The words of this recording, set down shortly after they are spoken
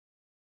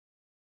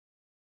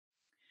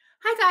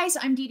Hi guys,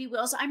 I'm Dee Dee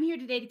Wills. I'm here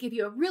today to give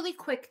you a really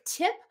quick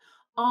tip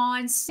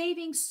on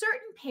saving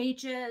certain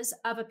pages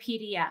of a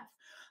PDF.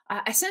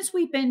 Since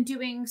we've been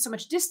doing so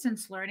much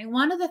distance learning,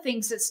 one of the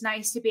things that's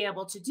nice to be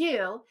able to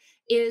do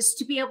is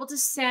to be able to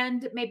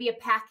send maybe a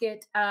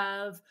packet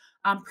of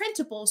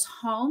printables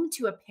home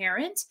to a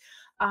parent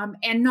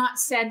and not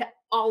send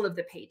all of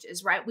the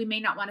pages, right? We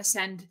may not want to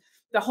send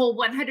the whole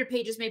 100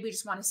 pages. Maybe we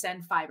just want to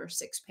send 5 or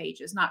 6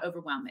 pages, not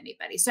overwhelm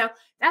anybody. So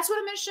that's what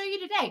I'm going to show you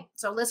today.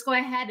 So let's go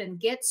ahead and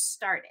get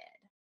started.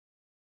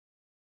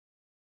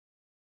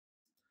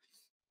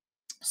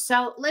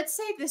 So let's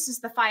say this is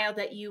the file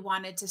that you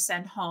wanted to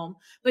send home,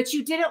 but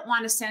you didn't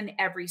want to send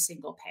every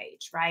single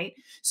page, right?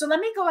 So let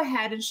me go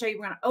ahead and show you.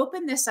 We're going to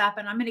open this up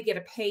and I'm going to get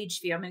a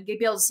page view. I'm going to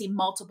be able to see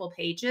multiple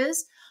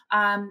pages.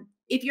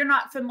 If you're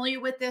not familiar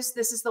with this,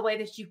 this is the way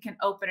that you can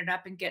open it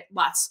up and get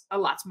lots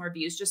more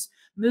views, just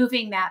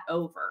moving that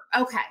over.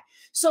 Okay.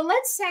 So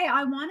let's say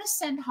I want to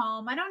send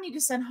home, I don't need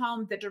to send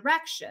home the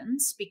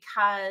directions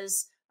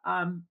because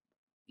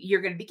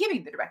you're going to be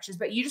giving the directions,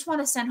 but you just want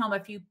to send home a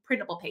few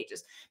printable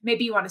pages.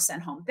 Maybe you want to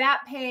send home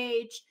that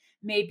page.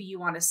 Maybe you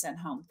want to send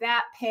home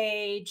that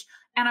page.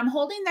 And I'm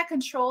holding that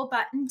control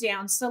button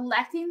down,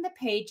 selecting the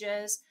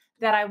pages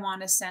that I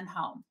want to send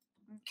home.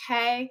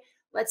 Okay,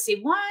 let's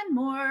see, one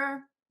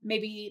more,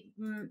 maybe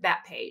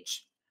that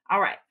page.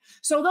 All right,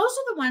 so those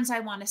are the ones I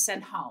want to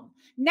send home.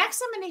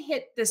 Next, I'm going to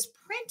hit this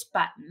print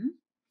button.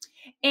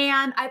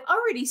 And I've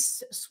already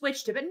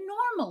switched it, but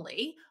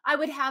normally I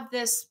would have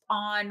this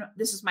on,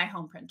 this is my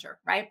home printer,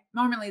 right?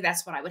 Normally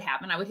that's what I would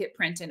have. And I would hit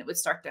print and it would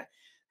start to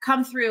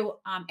come through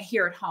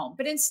here at home.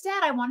 But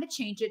instead, I want to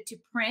change it to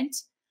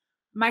print,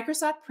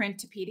 Microsoft Print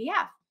to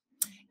PDF.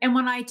 And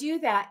when I do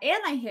that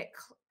and I hit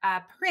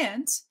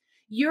print,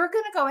 you're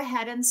going to go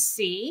ahead and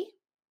see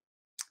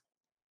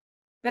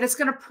that it's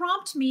going to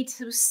prompt me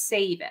to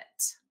save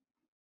it.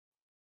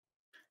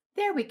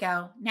 There we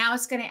go. Now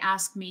it's going to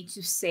ask me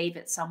to save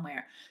it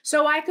somewhere.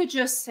 So I could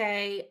just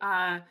say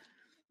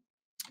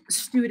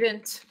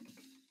student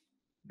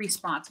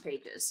response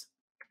pages.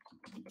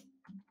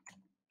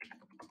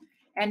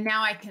 And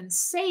now I can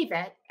save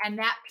it, and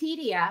that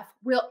PDF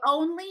will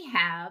only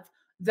have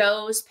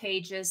those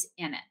pages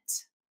in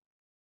it.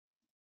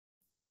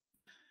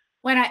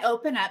 When I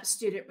open up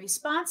student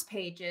response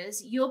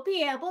pages, you'll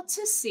be able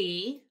to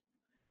see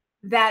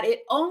that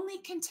it only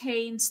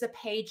contains the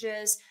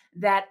pages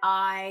that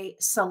I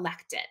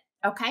selected.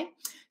 Okay,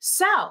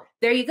 so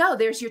there you go.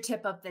 There's your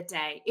tip of the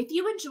day. If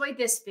you enjoyed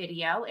this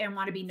video and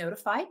want to be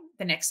notified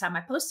the next time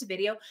I post a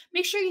video,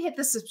 make sure you hit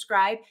the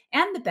subscribe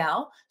and the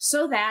bell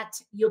so that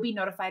you'll be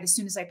notified as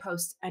soon as I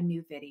post a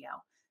new video.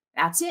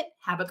 That's it.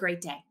 Have a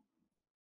great day.